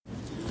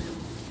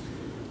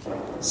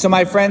So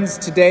my friends,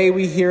 today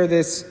we hear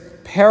this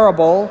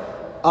parable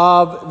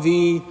of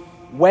the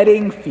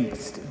wedding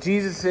feast.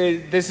 This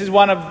is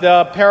one of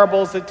the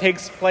parables that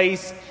takes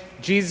place.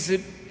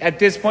 Jesus at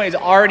this point is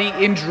already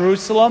in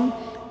Jerusalem.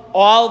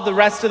 All the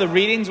rest of the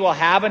readings we'll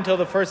have until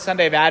the first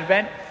Sunday of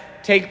Advent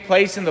take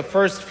place in the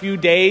first few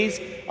days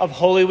of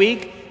Holy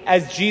Week,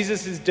 as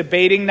Jesus is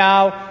debating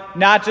now,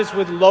 not just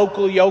with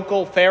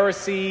yokel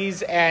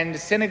Pharisees and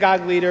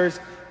synagogue leaders,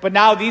 but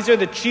now these are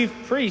the chief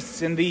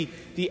priests and the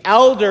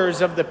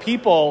elders of the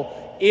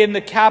people in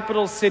the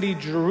capital city,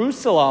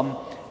 Jerusalem.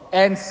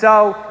 And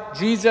so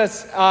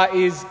Jesus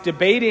is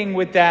debating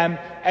with them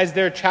as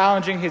they're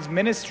challenging his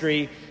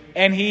ministry.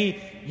 And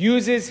he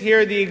uses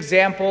here the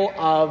example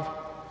of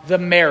the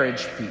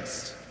marriage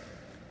feast,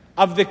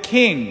 of the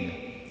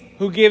king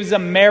who gives a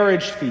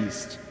marriage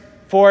feast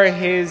for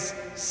his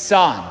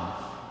son.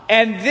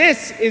 And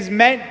this is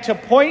meant to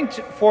point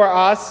for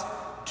us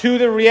to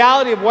the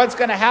reality of what's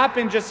going to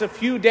happen just a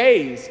few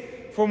days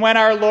from when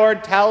our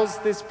Lord tells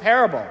this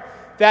parable,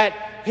 that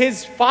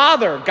his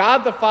Father, God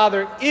the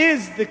Father,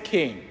 is the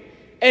king,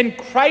 and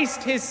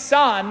Christ his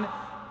Son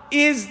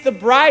is the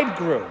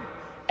bridegroom.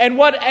 And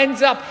what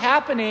ends up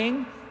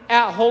happening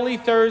at Holy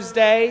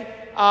Thursday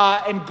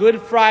and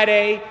Good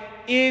Friday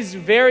is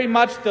very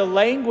much the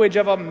language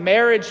of a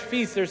marriage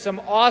feast. There's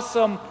some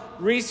awesome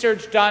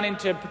research done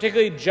into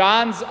particularly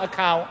John's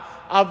account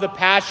of the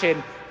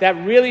Passion that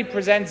really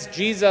presents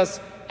Jesus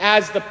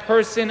as the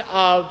person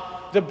of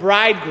the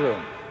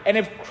bridegroom. And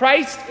if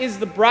Christ is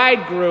the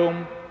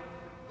bridegroom,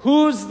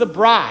 who's the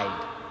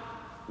bride?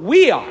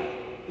 We are,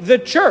 the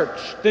church,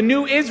 the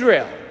new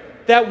Israel,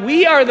 that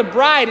we are the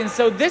bride. And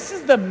so this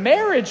is the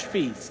marriage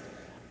feast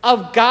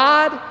of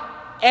God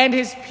and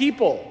his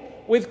people,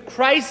 with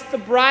Christ the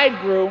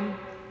bridegroom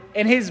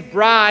and his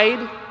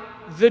bride,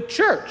 the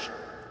church.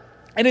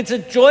 And it's a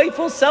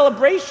joyful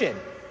celebration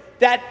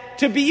that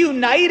to be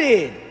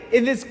united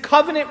in this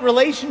covenant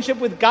relationship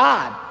with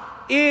God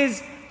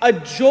is a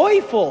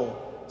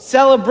joyful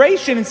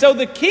celebration. And so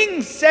the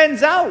king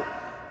sends out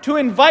to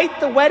invite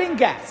the wedding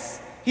guests.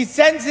 He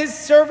sends his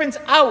servants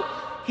out.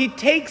 He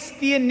takes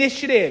the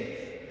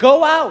initiative.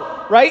 Go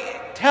out, right?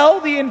 Tell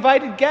the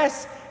invited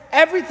guests,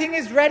 everything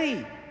is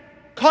ready.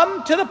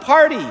 Come to the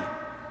party.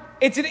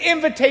 It's an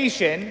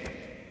invitation,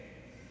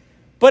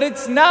 but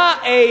it's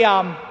not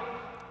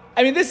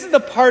this is the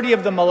party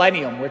of the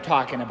millennium we're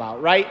talking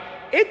about, right?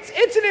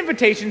 It's an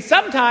invitation.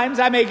 Sometimes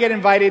I may get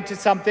invited to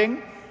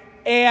something,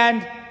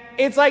 and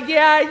it's like,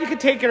 yeah, you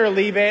could take it or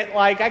leave it.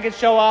 Like, I could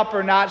show up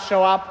or not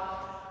show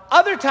up.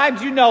 Other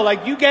times, you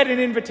get an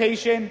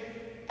invitation,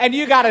 and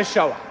you got to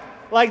show up.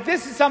 Like,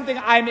 this is something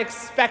I'm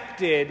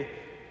expected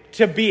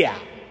to be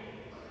at.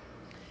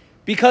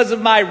 Because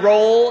of my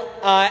role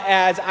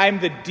as I'm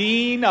the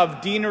Dean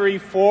of Deanery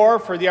 4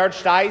 for the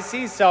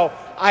Archdiocese, so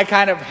I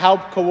kind of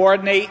help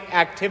coordinate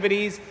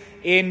activities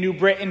in New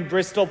Britain,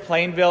 Bristol,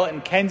 Plainville,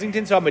 and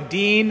Kensington. So I'm a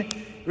dean.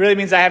 It really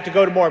means I have to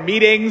go to more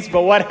meetings,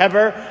 but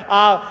whatever.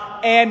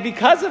 And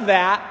because of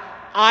that,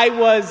 I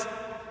was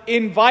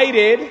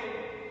invited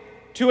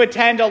to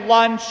attend a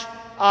lunch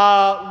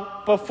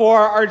before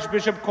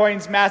Archbishop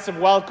Coyne's massive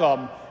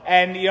welcome.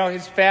 And,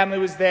 his family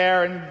was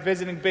there, and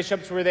visiting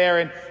bishops were there,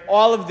 and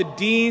all of the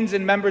deans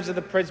and members of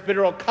the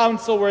Presbyteral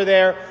Council were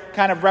there,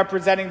 kind of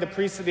representing the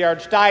priests of the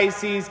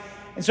Archdiocese.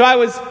 And so I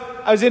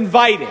was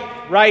invited,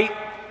 right?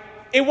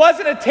 It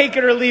wasn't a take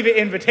it or leave it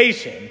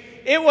invitation.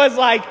 It was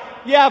like,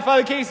 yeah,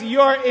 Father Casey,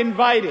 you're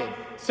invited.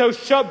 So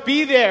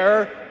be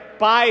there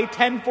by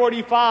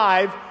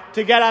 10:45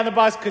 to get on the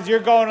bus, because you're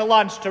going to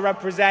lunch to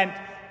represent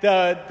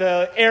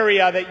the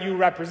area that you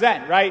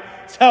represent, right?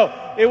 So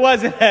it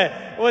wasn't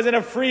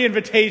a free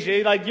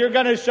invitation. Like, you're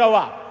going to show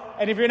up.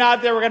 And if you're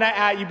not there,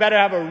 you better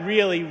have a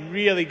really,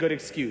 really good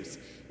excuse.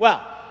 Well,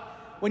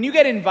 when you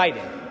get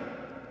invited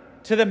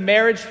to the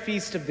marriage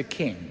feast of the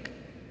king,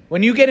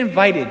 when you get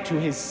invited to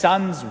his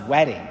son's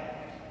wedding,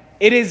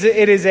 it is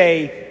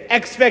a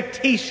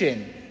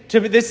expectation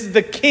this is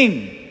the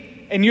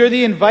king, and you're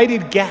the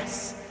invited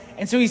guests.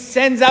 And so he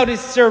sends out his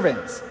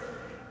servants,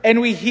 and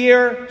we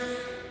hear,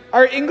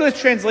 our English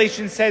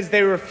translation says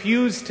they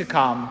refused to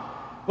come.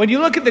 When you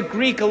look at the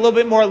Greek a little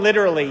bit more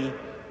literally,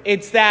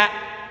 it's that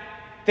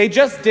they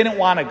just didn't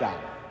want to go.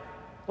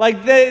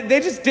 Like, they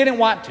just didn't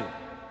want to.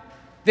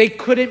 They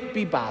couldn't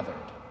be bothered.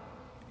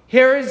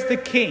 Here is the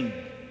king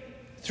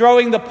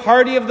throwing the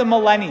party of the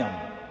millennium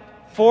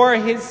for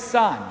his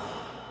son.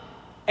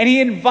 And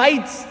he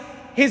invites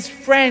his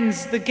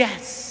friends, the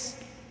guests.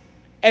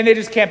 And they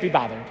just can't be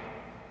bothered.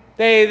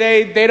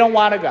 They don't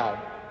want to go.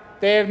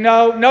 They have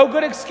no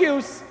good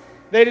excuse.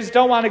 They just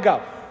don't want to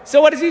go.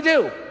 So what does he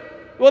do?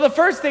 Well, the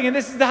first thing, and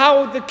this is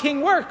how the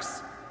king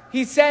works,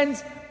 he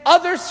sends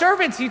other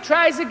servants. He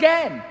tries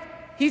again.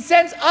 He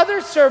sends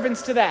other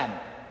servants to them.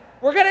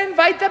 We're going to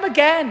invite them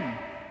again.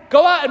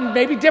 Go out, and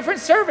maybe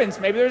different servants.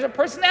 Maybe there's a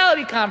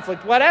personality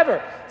conflict,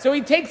 whatever. So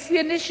he takes the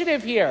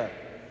initiative here.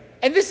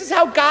 And this is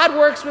how God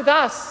works with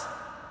us.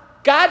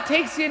 God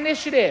takes the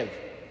initiative.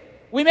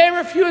 We may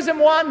refuse him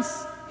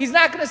once. He's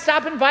not going to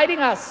stop inviting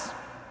us.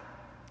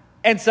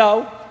 And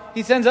so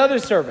he sends other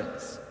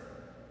servants.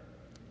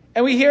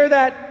 And we hear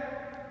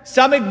that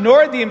some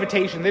ignored the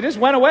invitation. They just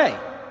went away.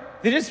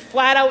 They just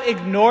flat out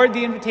ignored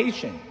the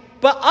invitation.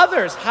 But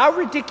others, how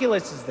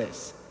ridiculous is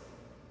this?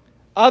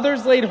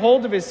 Others laid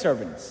hold of his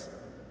servants,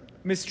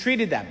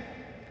 mistreated them,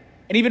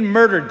 and even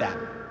murdered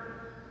them.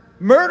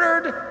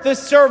 Murdered the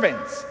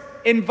servants,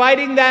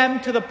 inviting them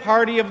to the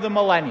party of the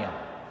millennium.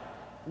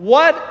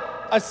 What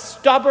a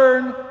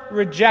stubborn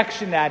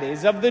rejection that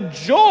is of the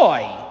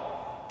joy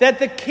that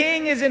the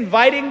king is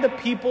inviting the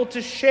people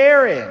to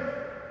share in.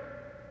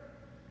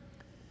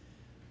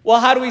 Well,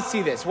 how do we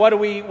see this? What do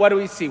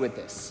we see with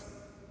this?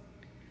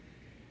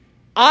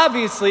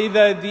 Obviously,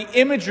 the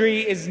imagery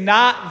is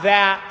not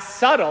that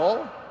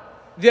subtle.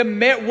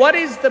 What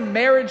is the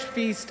marriage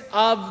feast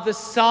of the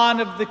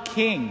Son of the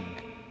King?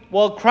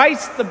 Well,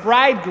 Christ, the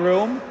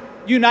bridegroom,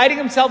 uniting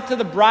himself to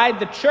the bride,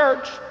 the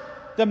church,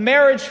 the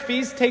marriage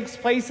feast takes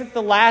place at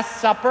the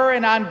Last Supper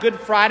and on Good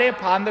Friday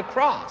upon the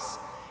cross.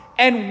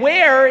 And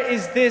where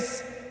is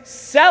this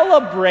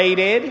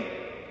celebrated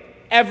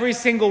every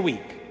single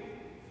week?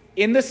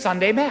 In the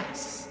Sunday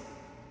Mass.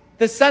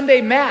 The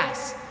Sunday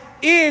Mass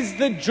is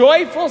the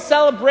joyful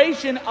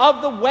celebration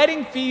of the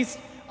wedding feast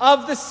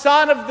of the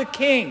Son of the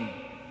King.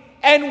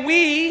 And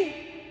we,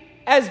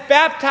 as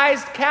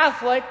baptized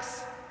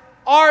Catholics,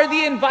 are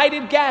the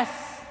invited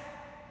guests.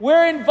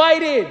 We're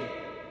invited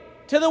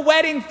to the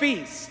wedding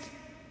feast.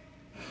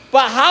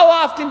 But how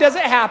often does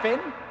it happen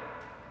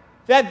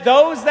that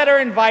those that are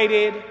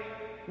invited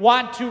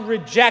want to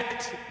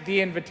reject the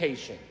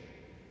invitation?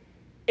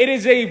 It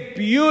is a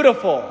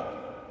beautiful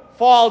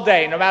fall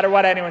day, no matter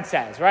what anyone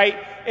says, right?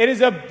 It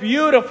is a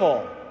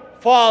beautiful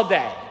fall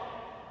day.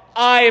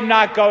 I am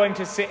not going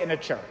to sit in a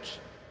church.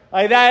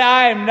 Like that,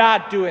 I am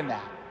not doing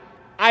that.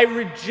 I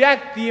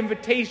reject the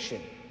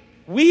invitation.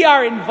 We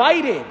are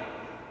invited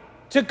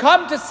to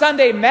come to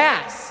Sunday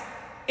Mass.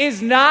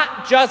 Is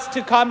not just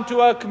to come to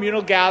a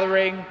communal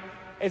gathering.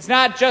 It's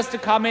not just to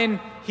come and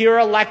hear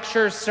a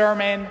lecture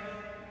sermon.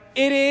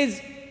 It is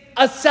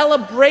a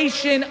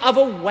celebration of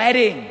a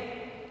wedding.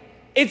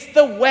 It's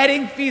the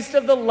wedding feast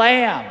of the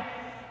Lamb.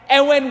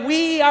 And when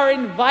we are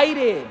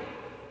invited,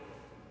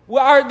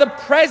 the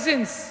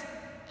presence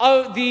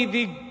of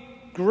the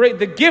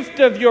gift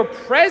of your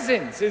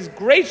presence is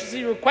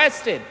graciously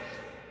requested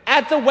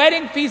at the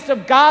wedding feast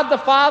of God the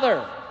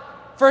Father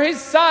for his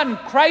Son,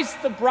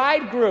 Christ the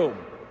bridegroom,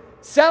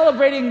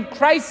 celebrating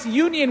Christ's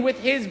union with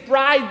his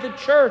bride, the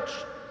church,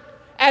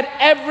 at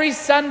every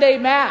Sunday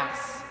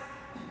Mass.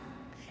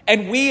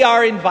 And we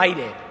are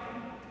invited.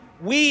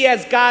 We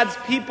as God's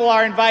people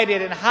are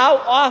invited. And how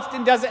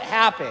often does it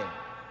happen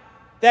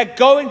that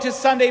going to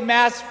Sunday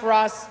Mass for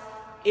us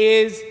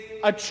is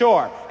a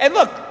chore? And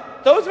look,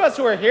 those of us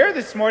who are here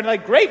this morning,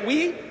 like, great,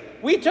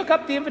 we took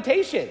up the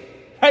invitation,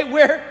 right?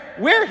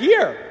 We're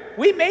here.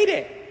 We made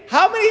it.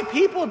 How many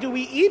people do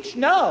we each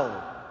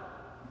know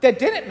that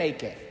didn't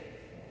make it?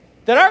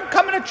 That aren't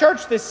coming to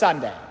church this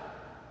Sunday?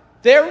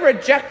 They're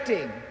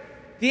rejecting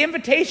the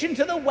invitation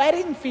to the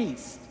wedding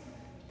feast.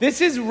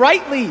 This is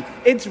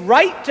it's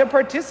right to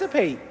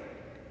participate.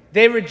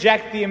 They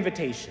reject the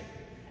invitation.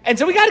 And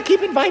so we got to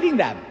keep inviting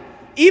them,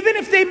 even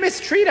if they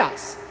mistreat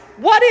us.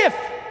 What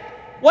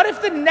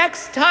if the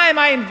next time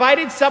I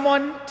invited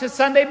someone to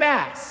Sunday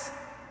Mass,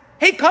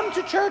 hey, come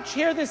to church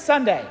here this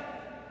Sunday.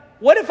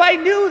 What if I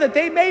knew that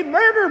they may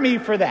murder me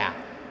for that,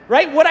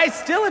 right? Would I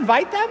still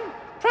invite them?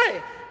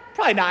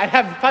 Probably not. I'd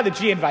have Father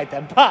G invite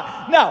them.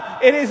 But no,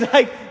 it is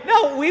like,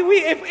 no,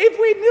 if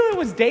we knew it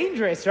was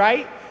dangerous,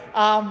 right?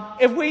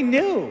 If we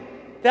knew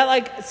that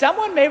like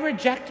someone may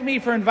reject me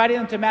for inviting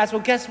them to Mass,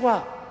 well, guess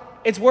what?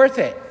 It's worth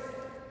it.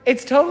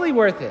 It's totally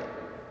worth it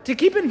to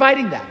keep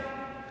inviting them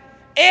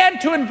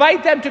and to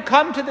invite them to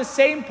come to the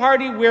same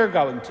party we're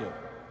going to.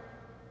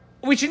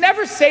 We should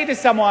never say to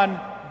someone,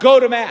 go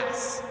to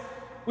Mass.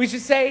 We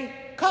should say,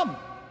 come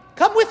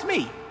with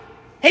me.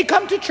 Hey,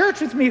 come to church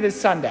with me this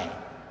Sunday.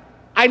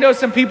 I know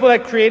some people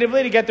that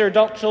creatively, to get their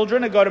adult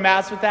children to go to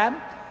Mass with them,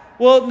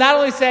 will not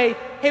only say,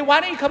 hey,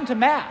 why don't you come to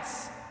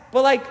Mass?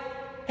 But like,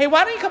 hey,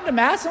 why don't you come to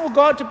Mass and we'll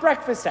go out to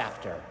breakfast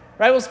after,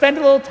 right? We'll spend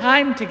a little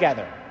time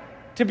together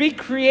to be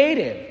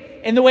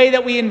creative in the way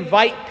that we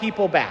invite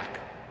people back.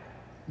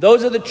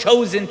 Those are the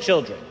chosen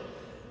children.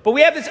 But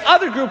we have this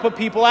other group of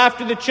people,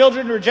 after the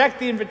children reject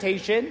the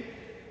invitation,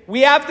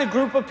 we have the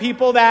group of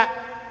people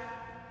that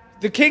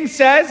the king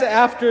says,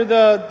 after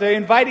the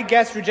invited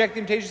guests reject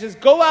the invitation, says,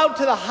 go out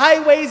to the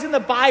highways and the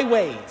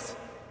byways.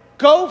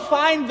 Go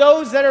find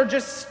those that are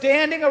just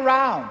standing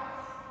around.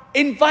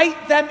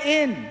 Invite them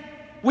in.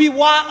 We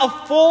want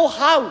a full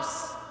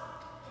house.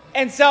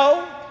 And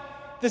so,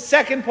 the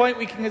second point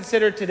we can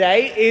consider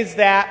today is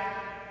that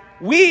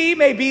we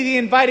may be the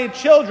invited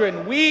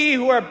children. We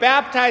who are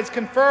baptized,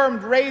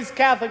 confirmed, raised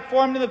Catholic,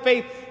 formed in the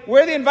faith,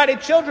 we're the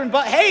invited children.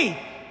 But hey,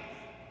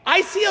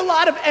 I see a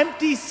lot of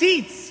empty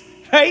seats,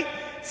 right?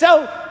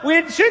 So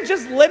we shouldn't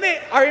just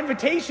limit our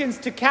invitations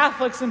to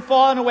Catholics and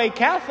fallen away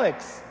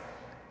Catholics.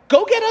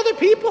 Go get other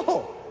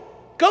people.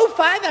 Go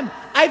find them.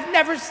 I've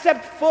never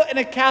stepped foot in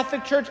a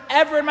Catholic church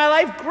ever in my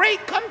life.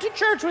 Great, come to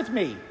church with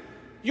me.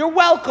 You're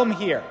welcome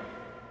here.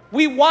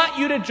 We want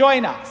you to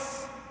join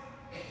us.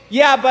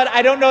 Yeah, but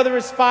I don't know the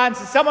response.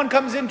 Someone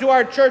comes into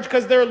our church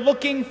because they're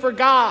looking for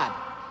God,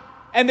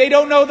 and they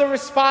don't know the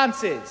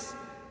responses,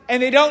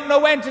 and they don't know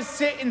when to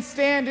sit and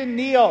stand and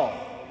kneel,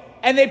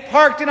 and they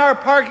parked in our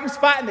parking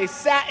spot and they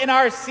sat in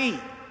our seat.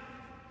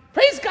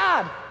 Praise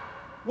God.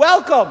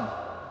 Welcome.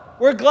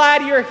 We're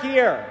glad you're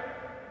here.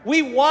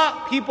 We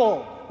want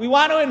people. We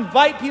want to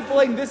invite people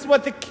in. This is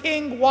what the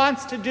King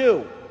wants to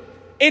do.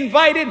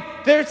 Invited.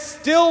 There's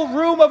still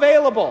room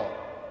available.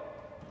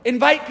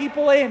 Invite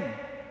people in.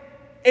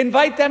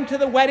 Invite them to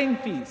the wedding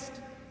feast.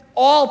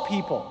 All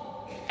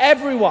people,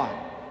 everyone,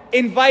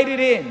 invited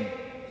in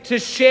to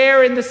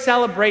share in the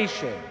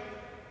celebration.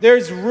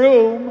 There's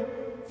room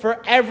for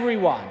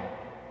everyone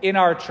in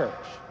our church.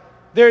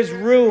 There's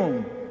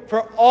room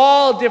for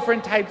all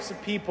different types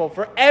of people,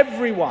 for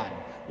everyone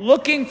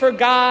looking for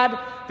God.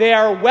 They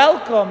are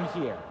welcome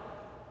here.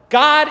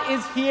 God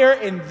is here,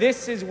 and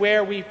this is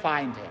where we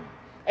find him.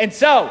 And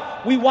so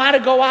we want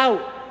to go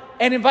out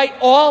and invite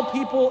all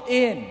people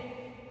in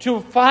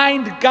to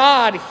find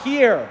God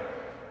here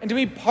and to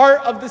be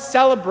part of the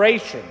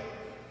celebration.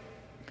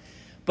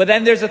 But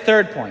then there's a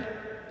third point.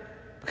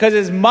 Because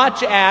as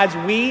much as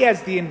we,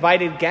 as the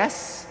invited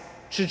guests,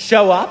 should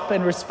show up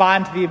and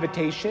respond to the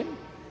invitation,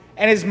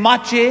 and as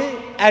much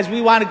as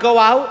we want to go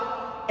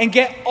out and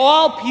get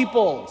all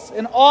peoples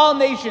and all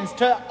nations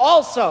to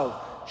also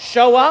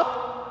show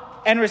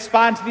up and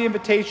respond to the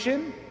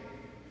invitation,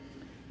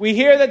 we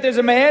hear that there's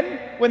a man,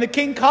 when the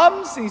king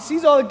comes and he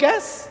sees all the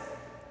guests,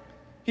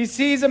 he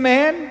sees a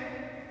man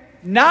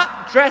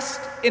not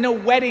dressed in a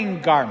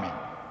wedding garment,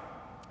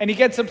 and he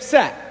gets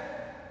upset.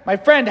 My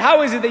friend,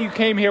 how is it that you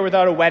came here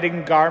without a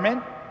wedding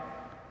garment?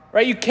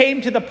 Right? You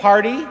came to the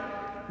party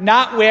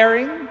not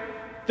wearing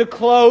the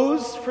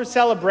clothes for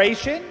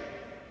celebration.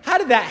 How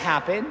did that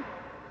happen?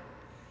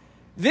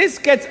 This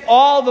gets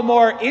all the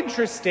more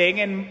interesting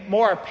and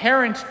more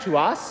apparent to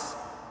us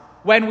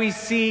when we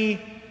see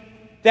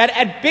that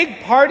at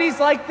big parties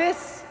like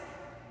this,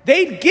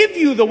 they'd give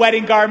you the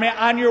wedding garment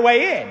on your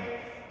way in.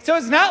 So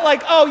it's not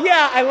like, oh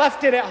yeah, I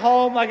left it at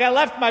home. Like I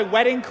left my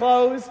wedding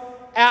clothes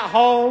at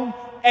home,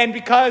 and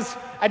because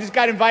I just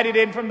got invited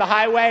in from the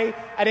highway,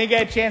 I didn't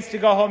get a chance to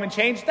go home and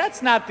change.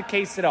 That's not the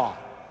case at all.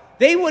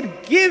 They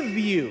would give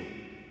you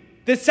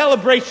the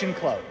celebration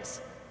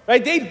clothes,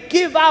 right? They'd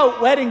give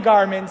out wedding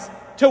garments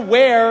to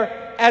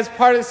wear as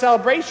part of the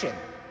celebration.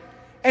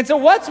 And so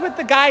what's with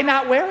the guy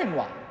not wearing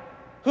one,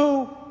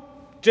 who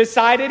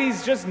decided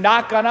he's just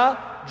not gonna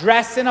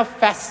dress in a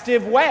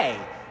festive way,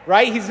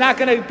 right? He's not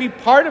gonna be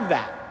part of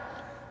that.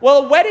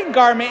 Well, a wedding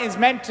garment is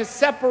meant to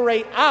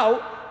separate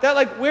out that,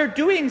 like, we're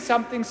doing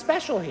something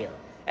special here.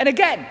 And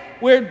again,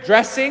 we're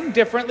dressing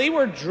differently.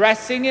 We're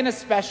dressing in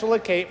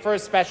for a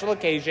special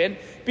occasion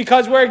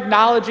because we're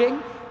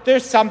acknowledging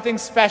there's something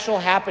special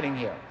happening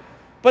here.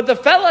 But the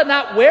fella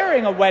not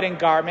wearing a wedding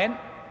garment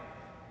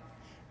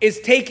is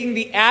taking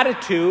the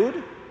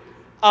attitude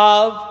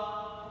of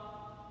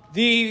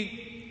the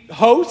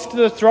host,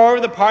 the thrower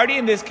of the party,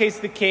 in this case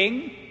the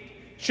king,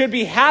 should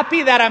be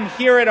happy that I'm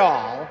here at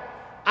all.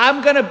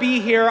 I'm going to be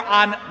here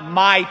on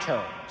my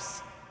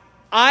terms.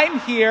 I'm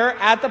here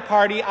at the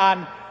party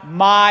on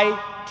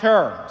my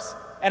terms,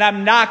 and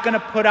I'm not going to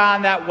put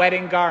on that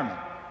wedding garment.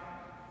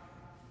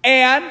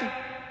 And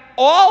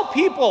all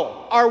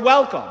people are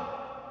welcome.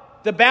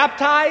 The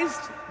baptized,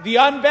 the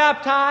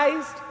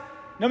unbaptized,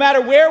 no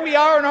matter where we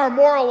are in our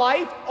moral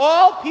life,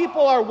 all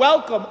people are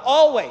welcome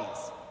always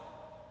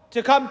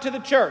to come to the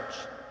church,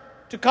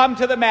 to come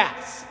to the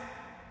Mass.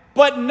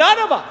 But none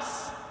of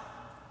us,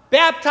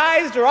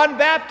 baptized or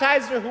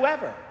unbaptized or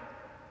whoever,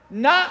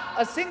 not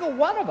a single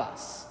one of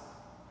us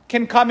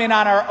can come in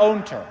on our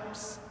own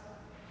terms.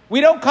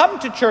 We don't come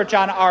to church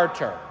on our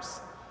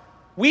terms.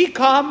 We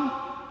come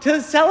to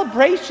the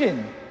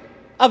celebration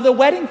of the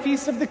wedding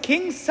feast of the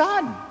King's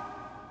Son.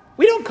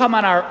 We don't come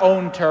on our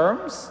own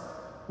terms.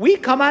 We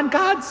come on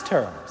God's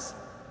terms.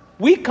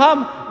 We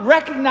come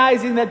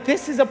recognizing that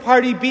this is a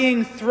party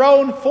being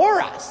thrown for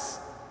us.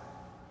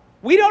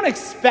 God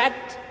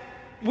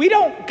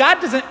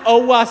doesn't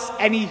owe us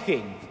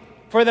anything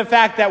for the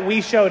fact that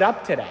we showed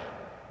up today.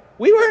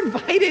 We were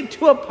invited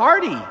to a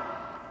party.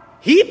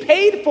 He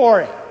paid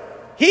for it.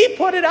 He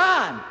put it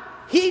on.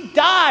 He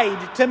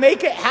died to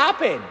make it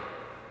happen.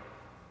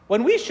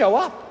 When we show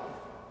up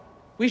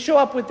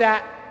with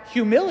that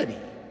humility.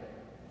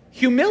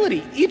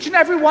 Humility, each and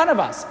every one of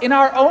us, in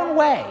our own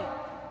way.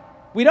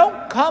 We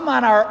don't come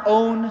on our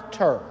own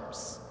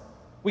terms.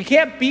 We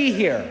can't be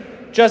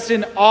here just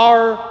in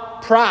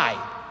our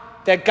pride,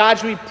 that God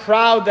should be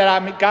proud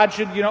that God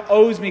should,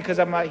 owes me because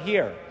I'm not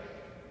here.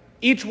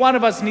 Each one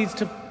of us needs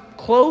to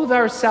clothe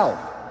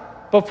ourselves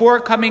before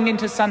coming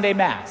into Sunday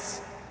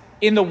Mass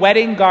in the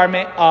wedding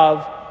garment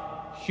of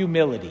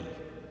humility.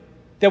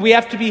 That we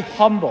have to be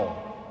humble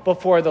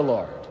before the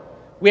Lord.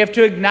 We have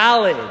to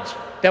acknowledge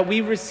that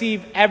we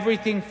receive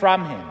everything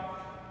from him,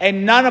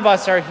 and none of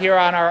us are here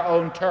on our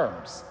own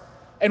terms.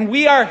 And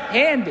we are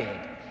handed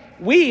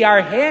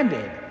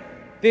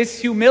this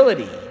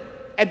humility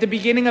at the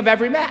beginning of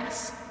every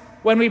Mass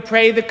when we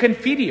pray the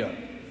Confiteor,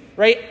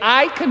 right?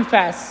 I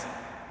confess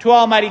to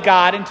Almighty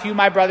God and to you,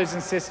 my brothers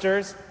and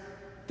sisters,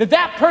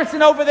 that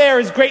person over there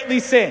has greatly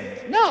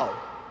sinned. No,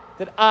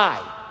 that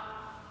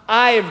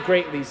I have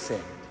greatly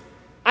sinned.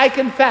 I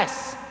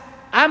confess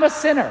I'm a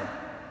sinner,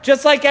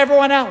 just like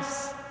everyone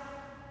else.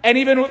 And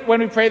even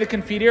when we pray the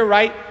Confiteor,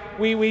 right,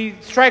 we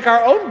strike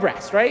our own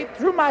breast, right?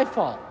 Through my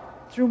fault,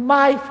 through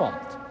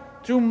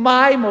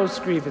my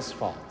most grievous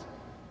fault.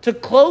 To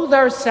clothe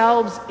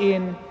ourselves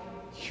in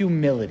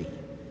humility.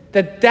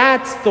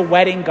 That's the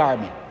wedding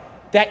garment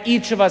that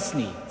each of us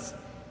needs.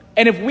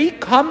 And if we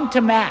come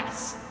to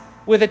Mass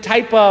with a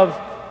type of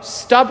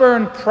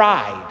stubborn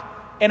pride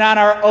and on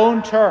our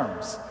own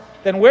terms,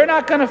 then we're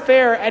not going to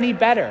fare any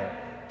better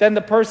than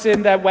the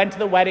person that went to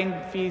the wedding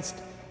feast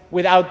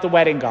without the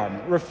wedding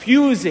garment,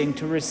 refusing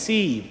to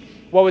receive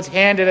what was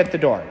handed at the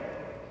door.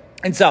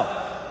 And so,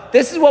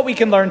 this is what we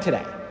can learn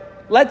today.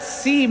 Let's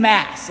see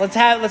Mass. Let's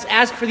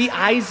ask for the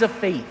eyes of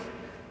faith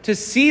to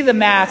see the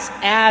Mass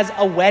as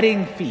a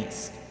wedding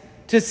feast,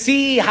 to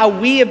see how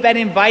we have been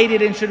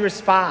invited and should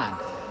respond,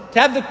 to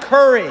have the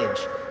courage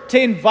to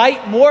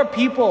invite more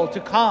people to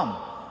come,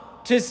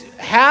 to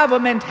have a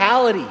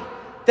mentality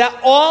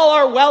that all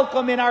are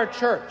welcome in our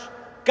church.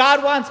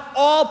 God wants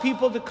all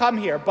people to come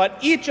here, but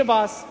each of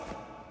us,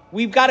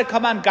 we've got to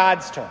come on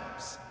God's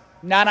terms,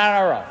 not on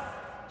our own.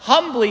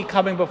 Humbly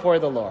coming before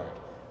the Lord,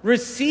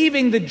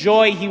 receiving the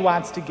joy he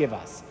wants to give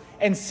us,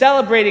 and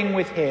celebrating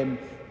with him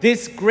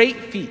this great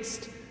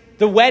feast,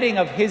 the wedding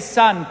of his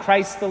Son,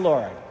 Christ the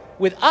Lord,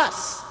 with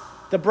us,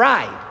 the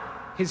bride,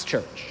 his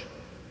church.